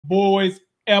Boys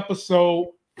episode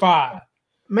 5.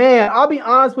 Man, I'll be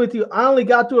honest with you. I only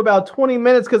got through about 20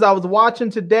 minutes because I was watching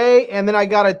today, and then I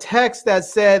got a text that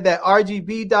said that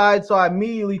RGB died, so I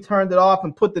immediately turned it off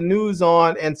and put the news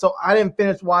on, and so I didn't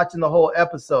finish watching the whole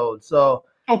episode. So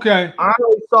okay, I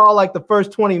only saw like the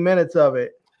first 20 minutes of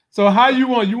it. So how you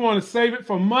want? You want to save it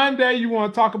for Monday? You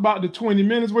want to talk about the 20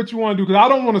 minutes? What you want to do? Because I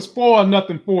don't want to spoil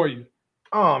nothing for you.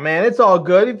 Oh man, it's all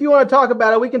good. If you want to talk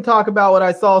about it, we can talk about what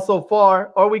I saw so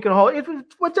far, or we can hold it,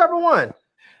 whichever one.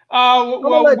 I'm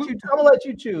gonna let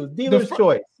you choose. Dealer's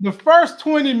choice. The first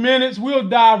 20 minutes, we'll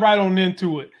dive right on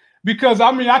into it. Because I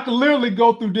mean, I could literally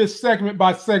go through this segment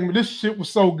by segment. This shit was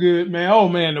so good, man. Oh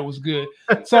man, it was good.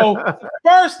 So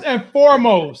first and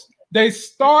foremost, they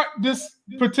start this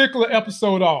particular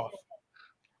episode off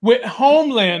with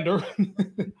Homelander.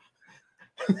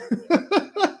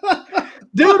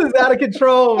 Dude is out of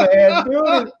control, man.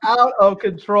 Dude is out of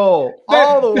control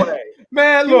all the way.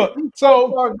 Man, look,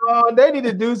 so they need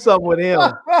to do something with him.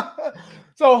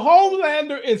 So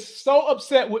Homelander is so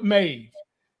upset with Maeve.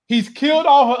 He's killed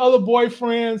all her other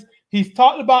boyfriends. He's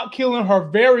talked about killing her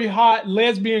very hot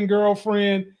lesbian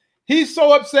girlfriend. He's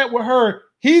so upset with her.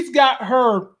 He's got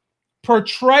her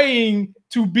portraying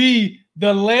to be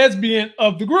the lesbian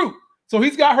of the group. So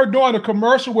he's got her doing a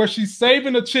commercial where she's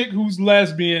saving a chick who's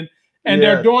lesbian, and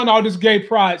they're doing all this gay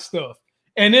pride stuff.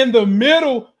 And in the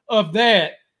middle of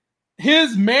that,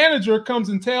 his manager comes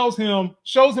and tells him,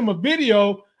 shows him a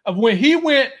video of when he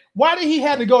went. Why did he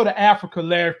have to go to Africa,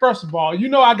 Larry? First of all, you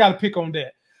know I got to pick on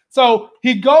that. So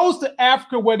he goes to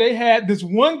Africa where they had this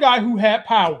one guy who had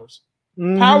powers,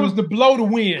 powers to blow the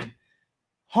wind.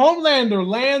 Homelander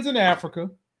lands in Africa,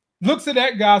 looks at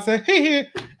that guy, says, hee,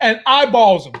 and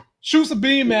eyeballs him, shoots a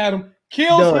beam at him,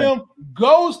 kills him,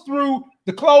 goes through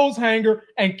the clothes hanger,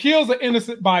 and kills an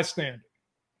innocent bystander.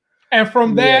 And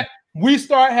from that, we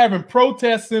start having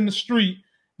protests in the street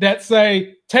that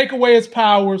say, take away his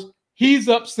powers. He's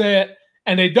upset,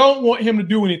 and they don't want him to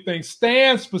do anything.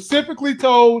 Stan specifically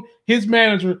told his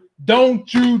manager,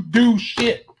 don't you do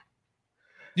shit.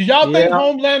 Did y'all think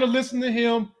Homelander listened to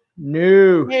him?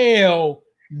 No. Hell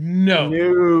no.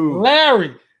 No.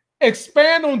 Larry,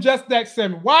 expand on just that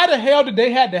segment. Why the hell did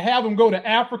they have to have him go to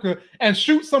Africa and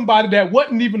shoot somebody that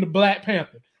wasn't even the Black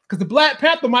Panther? Because the Black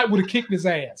Panther might would have kicked his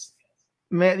ass.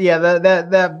 Man, yeah,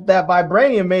 that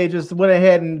vibranium mage just went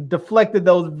ahead and deflected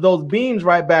those beams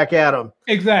right back at him.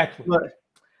 Exactly. But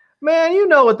man, you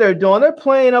know what they're doing. They're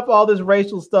playing up all this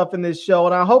racial stuff in this show,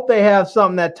 and I hope they have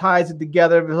something that ties it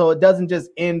together so it doesn't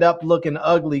just end up looking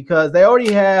ugly. Because they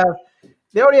already have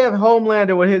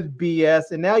Homelander with his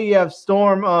BS, and now you have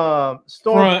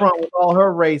StormFront with all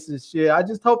her racist shit. I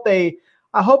just hope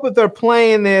if they're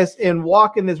playing this and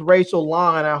walking this racial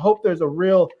line, I hope there's a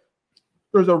real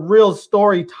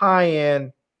story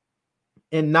tie-in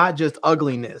and not just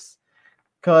ugliness,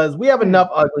 because we have enough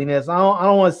ugliness. I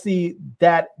don't want to see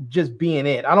that just being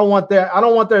it. I don't want there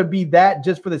to be that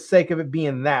just for the sake of it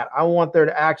being that. I want there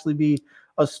to actually be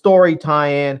a story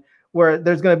tie-in where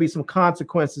there's going to be some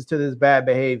consequences to this bad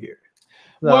behavior.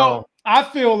 So, well, I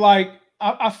feel like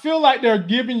they're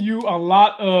giving you a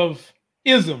lot of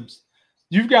isms.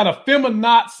 You've got a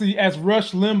feminazi, as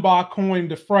Rush Limbaugh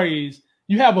coined the phrase.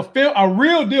 You have a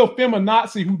real deal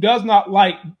feminazi who does not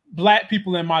like Black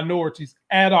people and minorities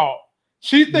at all.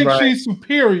 She thinks she's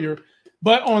superior,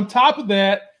 but on top of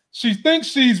that, she thinks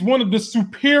she's one of the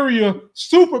superior,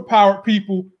 superpowered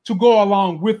people to go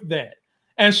along with that.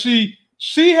 And she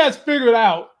has figured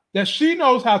out that she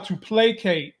knows how to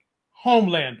placate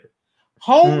Homelander.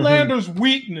 Homelander's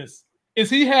weakness is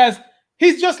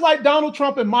he's just like Donald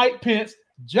Trump and Mike Pence,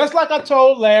 just like I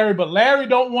told Larry, but Larry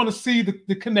don't want to see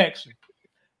the connection.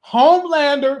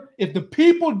 Homelander, if the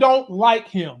people don't like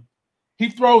him, he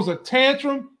throws a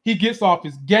tantrum, he gets off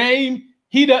his game,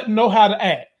 he doesn't know how to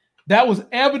act. That was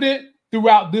evident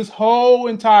throughout this whole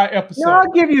entire episode. No,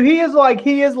 I'll give you, he is like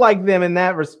them in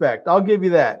that respect. I'll give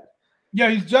you that. Yeah,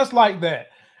 he's just like that.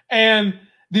 And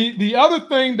the other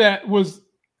thing that was,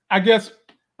 I guess,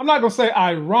 I'm not going to say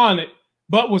ironic,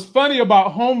 but was funny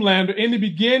about Homelander in the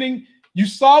beginning, you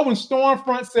saw when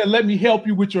StormFront said, let me help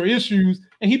you with your issues,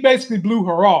 and he basically blew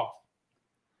her off.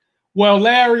 Well,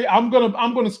 Larry, I'm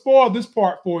gonna spoil this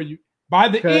part for you. By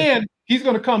the end, he's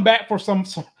gonna come back for some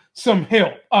help. He's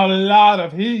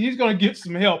gonna get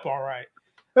some help, all right.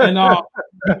 And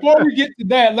before we get to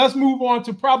that, let's move on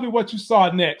to probably what you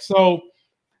saw next. So,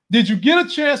 did you get a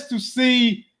chance to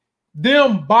see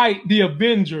them bite the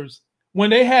Avengers when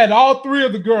they had all three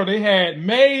of the girls? They had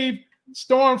Maeve,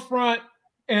 StormFront,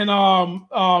 and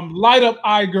Light Up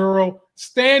Eye Girl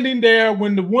standing there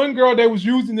when the one girl they was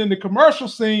using in the commercial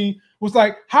scene was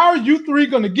like, how are you three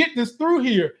going to get this through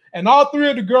here? And all three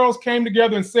of the girls came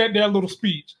together and said their little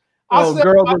speech. Girls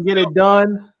will get it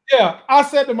done. Yeah, I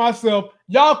said to myself,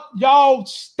 y'all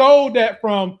stole that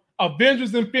from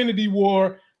Avengers Infinity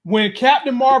War when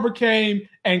Captain Marvel came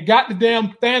and got the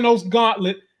damn Thanos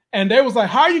gauntlet. And they was like,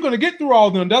 how are you going to get through all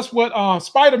of them? That's what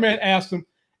Spider-Man asked them.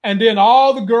 And then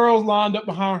all the girls lined up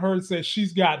behind her and said,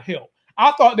 she's got help.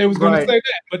 I thought they was going to say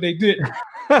that, but they didn't.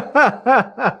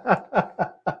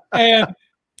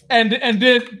 and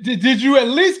then did you at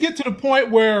least get to the point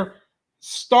where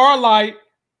Starlight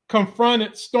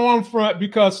confronted StormFront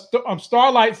because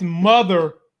Starlight's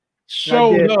mother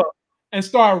showed up and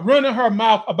started running her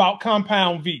mouth about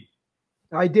Compound V?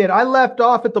 I did. I left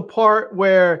off at the part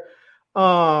where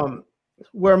Mother's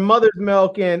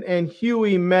Milk and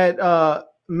Huey met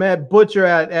Butcher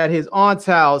at his aunt's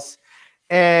house,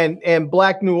 and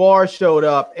Black Noir showed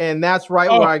up, and that's where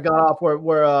I got off where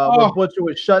Butcher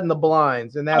was shutting the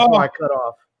blinds, and that's where I cut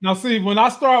off. Now, see, when I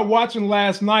started watching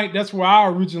last night, that's where I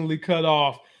originally cut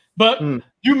off. But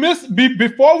you missed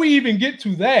before we even get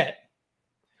to that.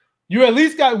 You at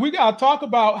least we got to talk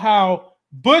about how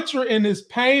Butcher in his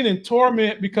pain and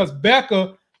torment because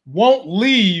Becca won't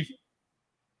leave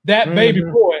that baby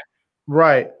boy.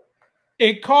 Right.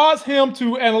 It caused him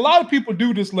to, and a lot of people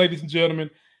do this, ladies and gentlemen.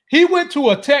 He went to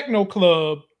a techno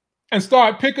club and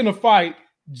started picking a fight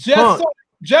just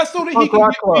so that he can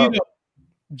get beat up.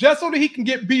 Just so that he can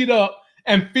get beat up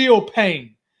and feel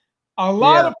pain. A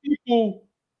lot of people,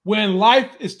 when life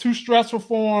is too stressful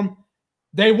for them,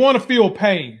 they want to feel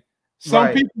pain. Some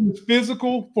people it's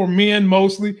physical, for men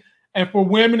mostly, and for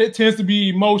women it tends to be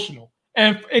emotional.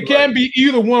 And it can be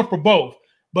either one for both.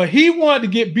 But he wanted to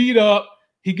get beat up.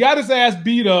 He got his ass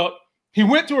beat up. He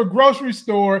went to a grocery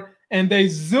store and they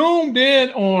zoomed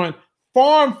in on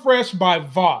Farm Fresh by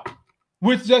Vought,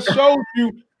 which just shows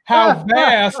you how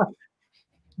vast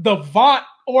the Vought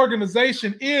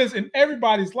organization is in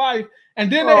everybody's life.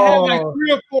 And then they had like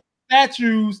 3 or 4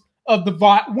 statues of the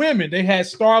Vought women. They had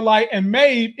Starlight and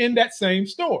Maeve in that same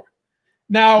store.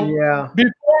 Now,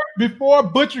 before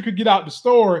Butcher could get out the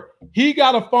store, he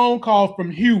got a phone call from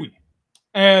Huey.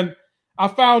 And I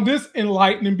found this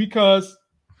enlightening because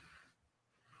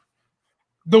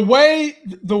the way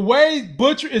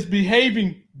Butcher is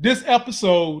behaving this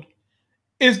episode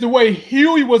is the way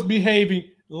Huey was behaving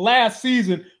last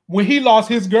season when he lost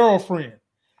his girlfriend.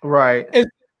 Right.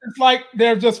 It's like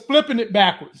they're just flipping it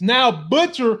backwards. Now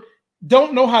Butcher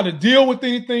don't know how to deal with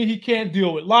anything. He can't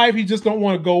deal with life. He just don't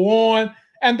want to go on.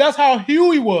 And that's how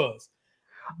Huey was.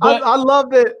 But I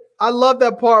love it. I love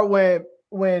that part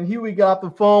when Huey got off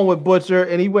the phone with Butcher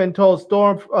and he went and told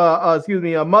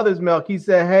Mother's Milk. He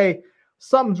said, hey,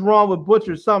 something's wrong with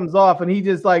Butcher. Something's off. And he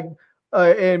just like,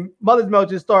 and Mother's Milk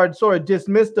just started sort of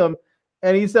dismissed him.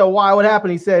 And he said, why? What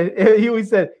happened? Huey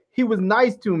said, he was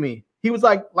nice to me. He was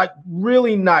like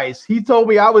really nice. He told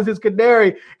me I was his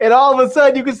canary. And all of a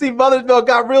sudden you can see Mother's Milk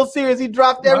got real serious. He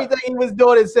dropped everything he was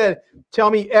doing and said,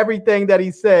 tell me everything that he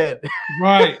said.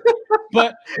 Right.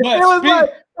 But it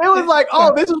was like,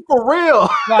 oh, this is for real.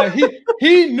 Like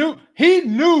he knew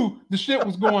the shit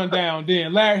was going down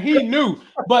then. Larry, he knew.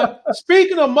 But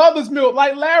speaking of Mother's Milk,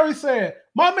 like Larry said,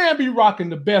 my man be rocking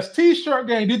the best t-shirt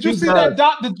game. Did you see that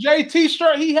Dr. J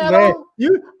t-shirt he had on?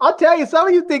 I'll tell you, some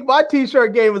of you think my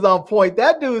t-shirt game is on point.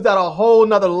 That dude's at a whole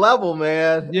nother level,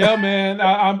 man. Yeah, man.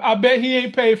 I bet he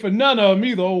ain't paid for none of them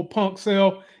either, old punk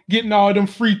self, getting all them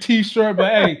free t-shirt.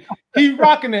 But hey, he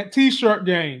rocking that t-shirt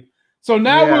game. So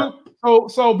now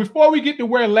so before we get to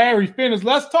where Larry finished,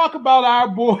 let's talk about our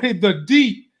boy the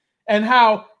Deep and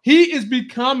how he's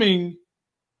becoming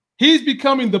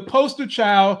the poster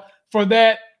child for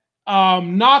that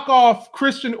knockoff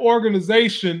Christian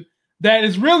organization that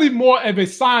is really more of a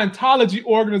Scientology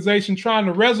organization trying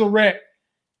to resurrect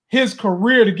his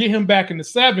career to get him back in the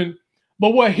 7.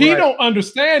 But what he don't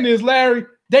understand is, Larry,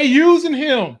 they using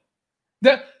him.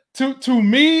 That to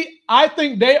me, I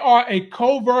think they are a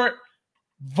covert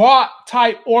Vought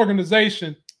type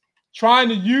organization trying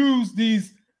to use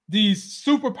these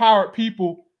superpowered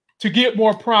people to get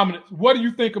more prominence. What do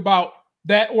you think about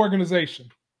that organization?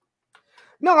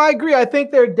 No, I agree. I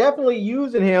think they're definitely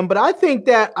using him, but I think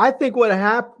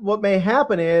what may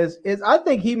happen is I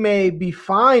think he may be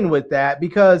fine with that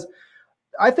because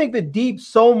I think the Deep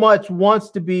so much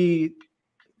wants to be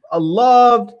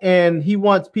loved and he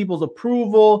wants people's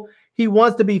approval. He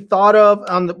wants to be thought of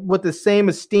with the same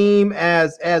esteem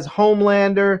as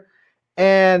Homelander.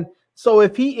 And so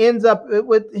if he ends up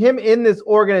with him in this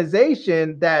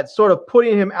organization that's sort of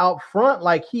putting him out front,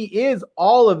 like he is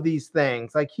all of these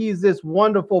things, like he's this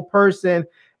wonderful person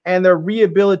and they're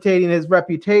rehabilitating his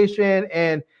reputation.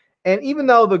 And even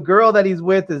though the girl that he's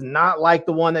with is not like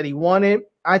the one that he wanted,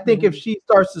 I think if she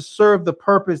starts to serve the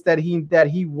purpose that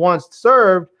he once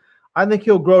served, I think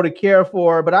he'll grow to care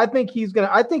for her. But I think he's going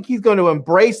to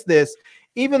embrace this,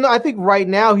 even though I think right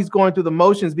now he's going through the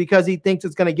motions because he thinks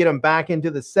it's going to get him back into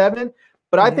the 7.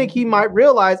 But I think he might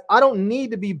realize I don't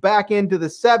need to be back into the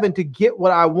 7 to get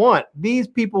what I want. These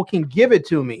people can give it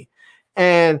to me.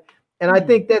 And I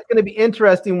think that's going to be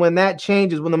interesting when that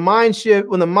changes, when the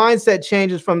mindset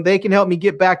changes from they can help me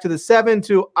get back to the 7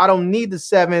 to I don't need the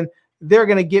 7. They're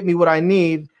going to get me what I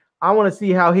need. I want to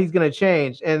see how he's going to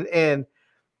change. And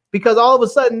because all of a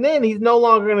sudden then he's no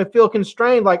longer going to feel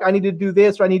constrained. Like I need to do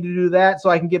this or I need to do that so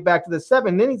I can get back to the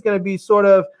 7. Then he's going to be sort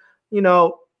of,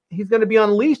 he's going to be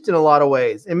unleashed in a lot of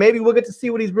ways. And maybe we'll get to see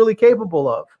what he's really capable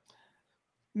of.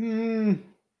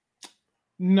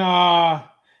 Nah,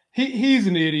 he's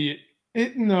an idiot.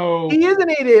 No, he is an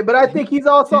idiot, but I think he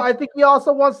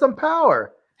also wants some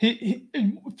power.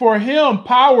 For him,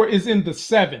 power is in the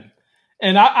 7,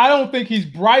 and I don't think he's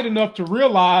bright enough to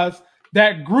realize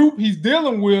that group he's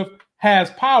dealing with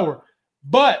has power.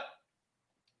 But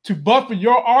to buffer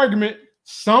your argument,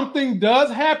 something does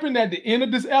happen at the end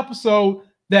of this episode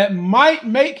that might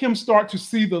make him start to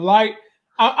see the light.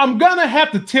 I'm gonna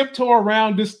have to tiptoe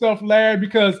around this stuff, Larry,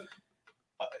 because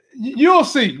you'll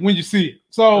see when you see it.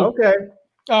 So, okay.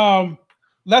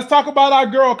 Let's talk about our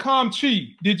girl Kam Chi.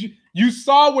 You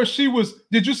saw where she was?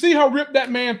 Did you see her rip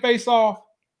that man face off?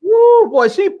 Woo, boy,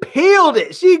 she peeled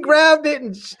it. She grabbed it,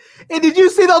 and did you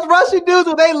see those Russian dudes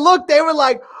when they looked? They were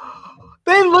like,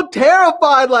 they looked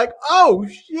terrified, like, oh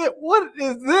shit, what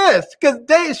is this?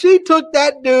 Because she took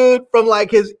that dude from like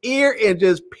his ear and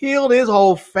just peeled his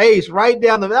whole face right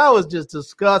down that was just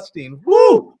disgusting.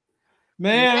 Woo,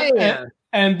 man.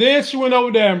 And then she went over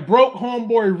there and broke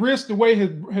homeboy's wrist the way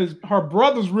her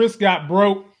brother's wrist got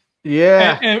broke.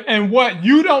 Yeah. And what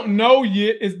you don't know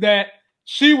yet is that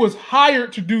she was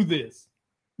hired to do this.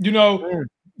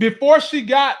 Before she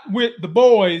got with the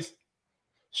boys,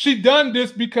 she done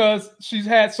this because she's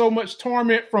had so much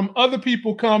torment from other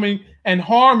people coming and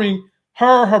harming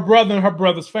her brother, and her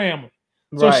brother's family.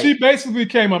 So she basically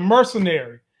became a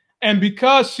mercenary. And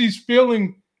because she's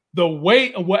feeling the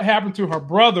weight of what happened to her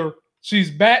brother,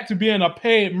 she's back to being a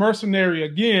paid mercenary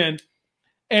again.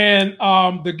 And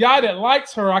the guy that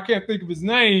likes her, I can't think of his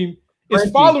name, is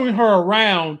following her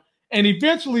around. And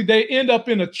eventually they end up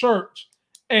in a church.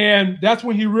 And that's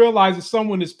when he realizes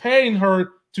someone is paying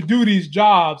her to do these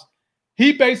jobs.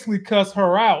 He basically cussed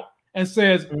her out and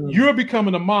says, you're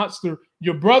becoming a monster.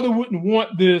 Your brother wouldn't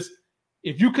want this.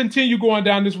 If you continue going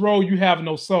down this road, you have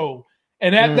no soul.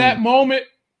 And at that moment,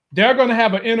 they're going to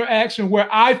have an interaction where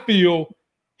I feel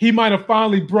he might have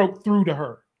finally broke through to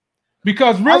her.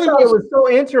 Because really, I thought it was so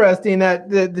interesting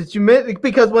that you meant,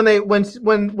 because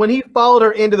when he followed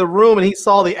her into the room and he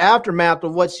saw the aftermath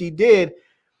of what she did,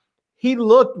 he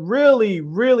looked really,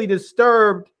 really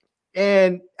disturbed.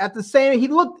 And at the same, it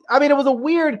was a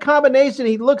weird combination.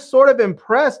 He looked sort of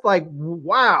impressed, like,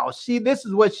 wow, this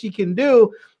is what she can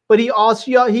do. But he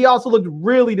also looked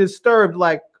really disturbed,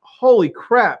 like, holy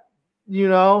crap,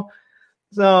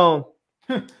 So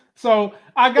So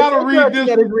I gotta read this.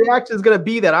 That his reaction is gonna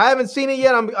be that. I haven't seen it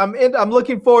yet. I'm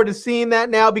looking forward to seeing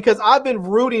that now, because I've been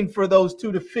rooting for those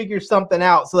two to figure something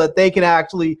out so that they can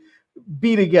actually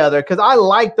be together. Because I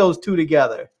like those two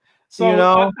together.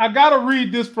 So I gotta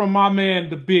read this from my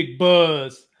man, the Big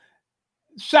Buzz.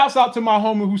 Shouts out to my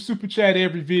homie who super chat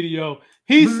every video.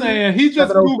 He's saying he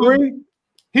just Googled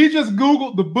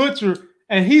the Butcher,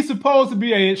 and he's supposed to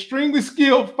be an extremely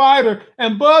skilled fighter.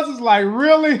 And Buzz is like,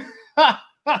 really?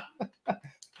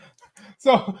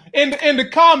 So in the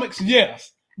comics,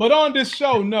 yes, but on this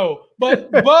show, no.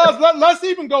 But Buzz, let's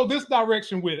even go this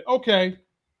direction with it. Okay,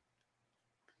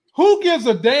 who gives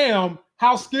a damn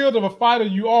how skilled of a fighter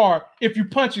you are if you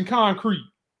punch in concrete?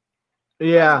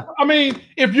 Yeah, I mean,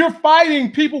 if you're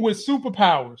fighting people with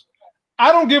superpowers,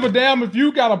 I don't give a damn if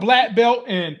you got a black belt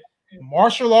in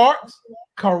martial arts,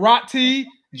 karate,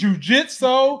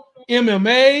 jiu-jitsu,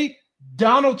 MMA,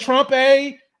 Donald Trump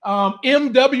MWA,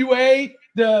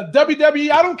 the WWE.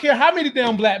 I don't care how many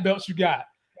damn black belts you got.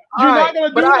 You're not going to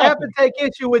do But nothing. I have to take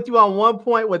issue with you on one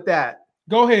point with that.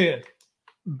 Go ahead.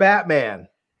 Batman.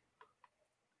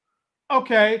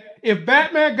 Okay, if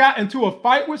Batman got into a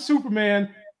fight with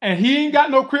Superman and he ain't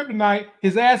got no kryptonite,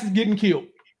 his ass is getting killed.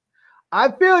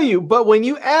 I feel you, but when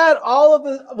you add all of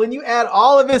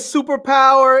his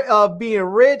superpower of being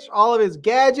rich, all of his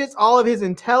gadgets, all of his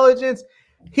intelligence,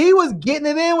 he was getting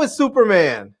it in with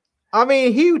Superman. I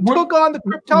mean, he took on the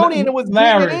Kryptonian and was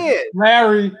getting it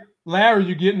in. Larry,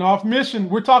 you're getting off mission.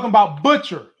 We're talking about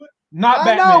Butcher. not I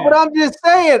Batman. know, but I'm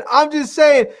just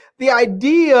saying the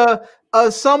idea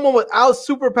of someone without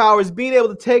superpowers being able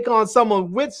to take on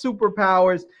someone with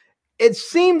superpowers, it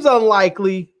seems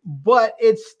unlikely, but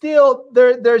it's still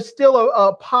there's still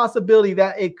a possibility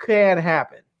that it can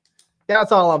happen.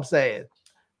 That's all I'm saying.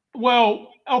 Well,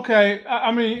 okay.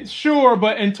 I mean, sure,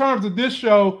 but in terms of this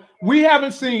show, we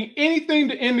haven't seen anything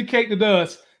to indicate to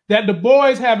us that the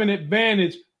boys have an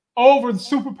advantage over the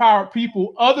superpowered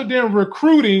people other than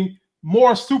recruiting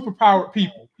more superpowered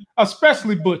people,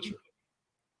 especially Butcher.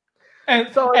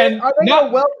 And so are they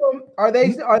gonna welcome? Are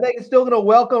they still gonna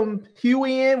welcome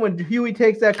Huey in when Huey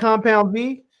takes that compound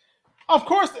V? Of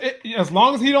course, as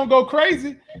long as he don't go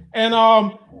crazy. And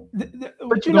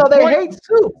but you know they hate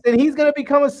soup, and he's gonna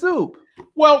become a soup.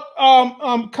 Well,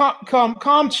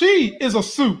 Com Chi is a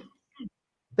soup.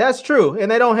 That's true,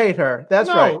 and they don't hate her. That's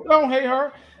right. They don't hate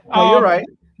her. No, you're right.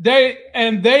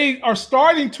 They are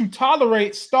starting to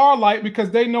tolerate Starlight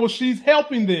because they know she's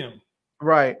helping them.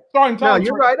 Right. No,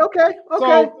 you're right. Okay.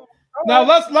 So, now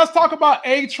let's talk about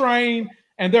A-Train,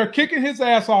 and they're kicking his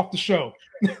ass off the show.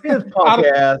 His punk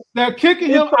ass. They're kicking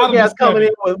him out of the coming in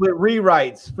with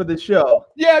rewrites for the show.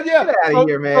 Yeah. Get out of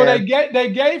here, man. So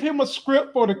they gave him a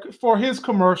script for his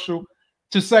commercial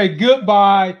to say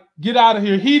goodbye, get out of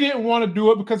here. He didn't want to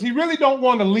do it because he really don't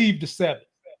want to leave the 7,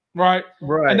 right?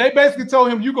 Right. And they basically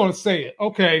told him, you're going to say it.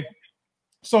 Okay.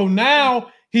 So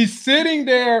now he's sitting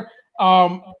there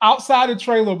outside the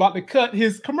trailer about to cut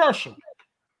his commercial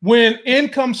when in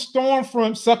comes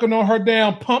StormFront sucking on her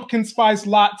damn pumpkin spice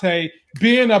latte,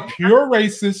 being a pure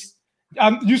racist.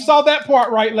 You saw that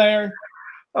part, right, Larry?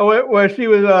 Oh, where she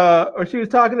was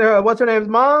talking to her, what's her name's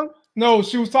mom? No,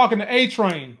 she was talking to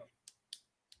A-Train.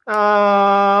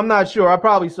 I'm not sure. I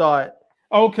probably saw it.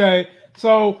 Okay,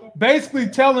 so basically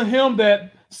telling him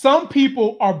that some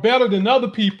people are better than other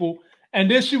people, and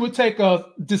then she would take a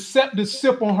deceptive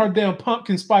sip on her damn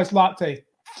pumpkin spice latte.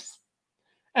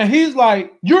 And he's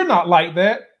like, you're not like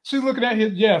that. She's looking at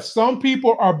him. Yes, some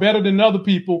people are better than other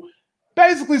people.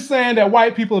 Basically saying that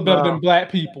white people are better than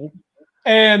black people.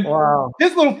 And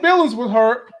his little feelings were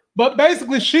hurt. But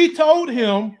basically she told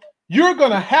him, you're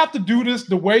going to have to do this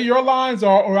the way your lines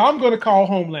are, or I'm going to call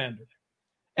Homelander.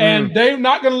 And they're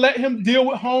not going to let him deal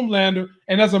with Homelander.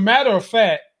 And as a matter of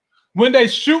fact, when they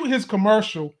shoot his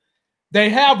commercial, they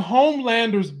have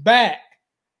Homelander's back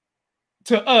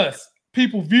to us,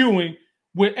 people viewing,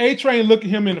 with A-Train looking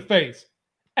him in the face.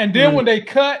 And then when they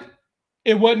cut,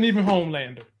 it wasn't even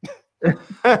Homelander.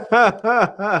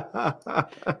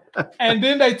 And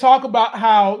then they talk about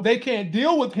how they can't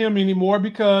deal with him anymore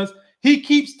because he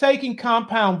keeps taking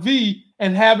Compound V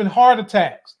and having heart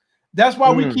attacks. That's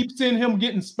why we keep seeing him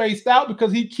getting spaced out,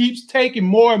 because he keeps taking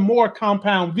more and more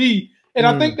Compound V. And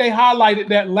I think they highlighted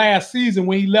that last season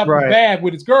when he left the bag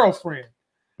with his girlfriend.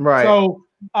 Right. So,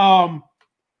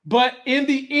 but in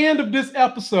the end of this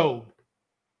episode,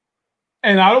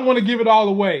 and I don't want to give it all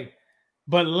away,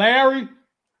 but Larry,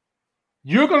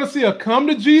 you're going to see a come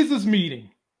to Jesus meeting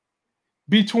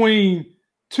between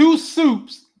two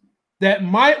soups that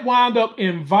might wind up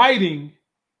inviting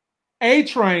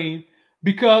A-Train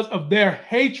because of their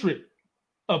hatred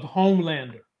of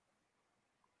Homelander.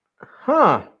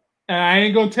 Huh. And I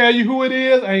ain't going to tell you who it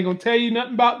is. I ain't going to tell you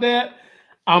nothing about that.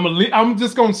 I'm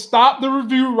just going to stop the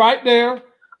review right there.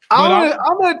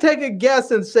 I'm gonna take a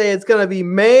guess and say it's gonna be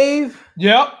Maeve.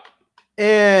 Yep.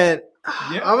 And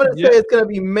I'm gonna say it's gonna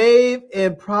be Maeve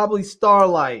and probably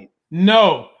Starlight.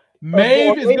 No,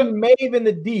 Maeve Maeve in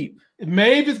the deep.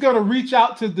 Maeve is gonna reach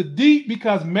out to the deep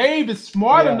because Maeve is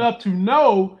smart enough to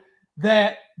know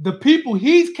that the people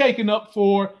he's caking up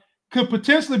for could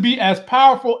potentially be as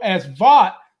powerful as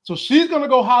Vought. So she's gonna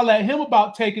go holler at him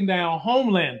about taking down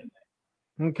Homelander.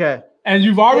 Okay. And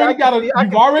you've already got a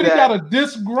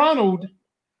disgruntled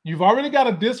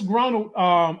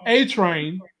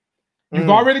A-Train. You've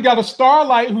already got a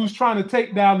Starlight who's trying to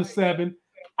take down the 7.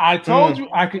 I told you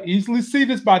I could easily see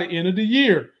this by the end of the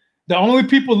year. The only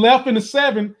people left in the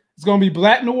 7 is going to be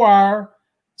Black Noir,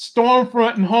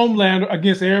 StormFront, and Homelander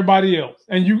against everybody else.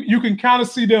 And you can kind of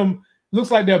see them.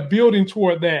 Looks like they're building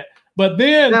toward that. But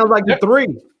then sounds like the 3.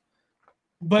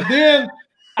 But then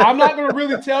I'm not going to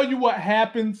really tell you what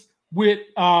happens with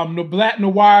the Black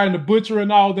Noir and the Butcher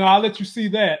and all that. I'll let you see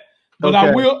that. But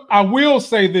I will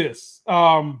say this.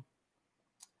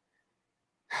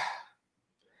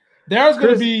 There's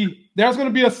going to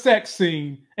be a sex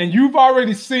scene, and you've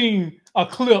already seen a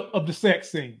clip of the sex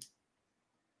scene.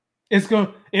 It's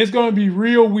going to be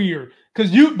real weird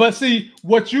but see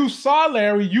what you saw,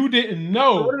 Larry, you didn't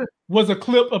know was a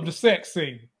clip of the sex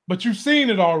scene, but you've seen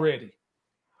it already.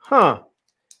 Huh.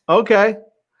 Okay.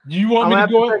 You want me to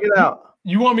go check it out?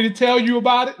 You want me to tell you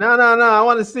about it? No, no, no. I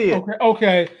want to see it. Okay,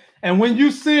 okay. And when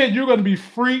you see it, you're going to be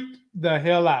freaked the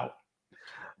hell out.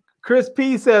 Chris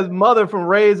P says mother from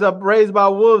Raised by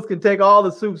Wolves can take all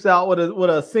the soups out with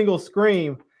a single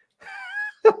scream.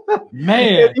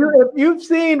 Man, if you've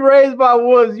seen Raised by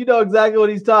Wolves, you know exactly what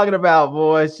he's talking about,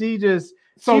 boy. She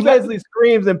basically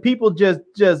screams and people just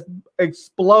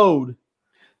explode.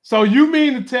 So you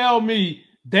mean to tell me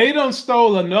they done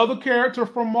stole another character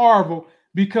from Marvel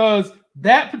because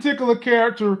that particular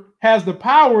character has the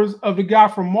powers of the guy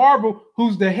from Marvel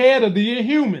who's the head of the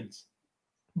Inhumans,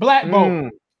 Black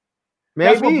Bolt.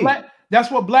 Maybe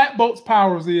that's what Black Bolt's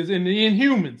powers is in the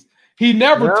Inhumans. He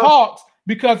never talks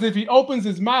because if he opens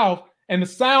his mouth and the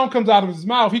sound comes out of his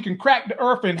mouth, he can crack the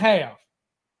earth in half.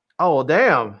 Oh,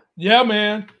 damn. Yeah,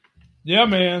 man. Yeah,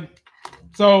 man.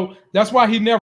 So that's why he never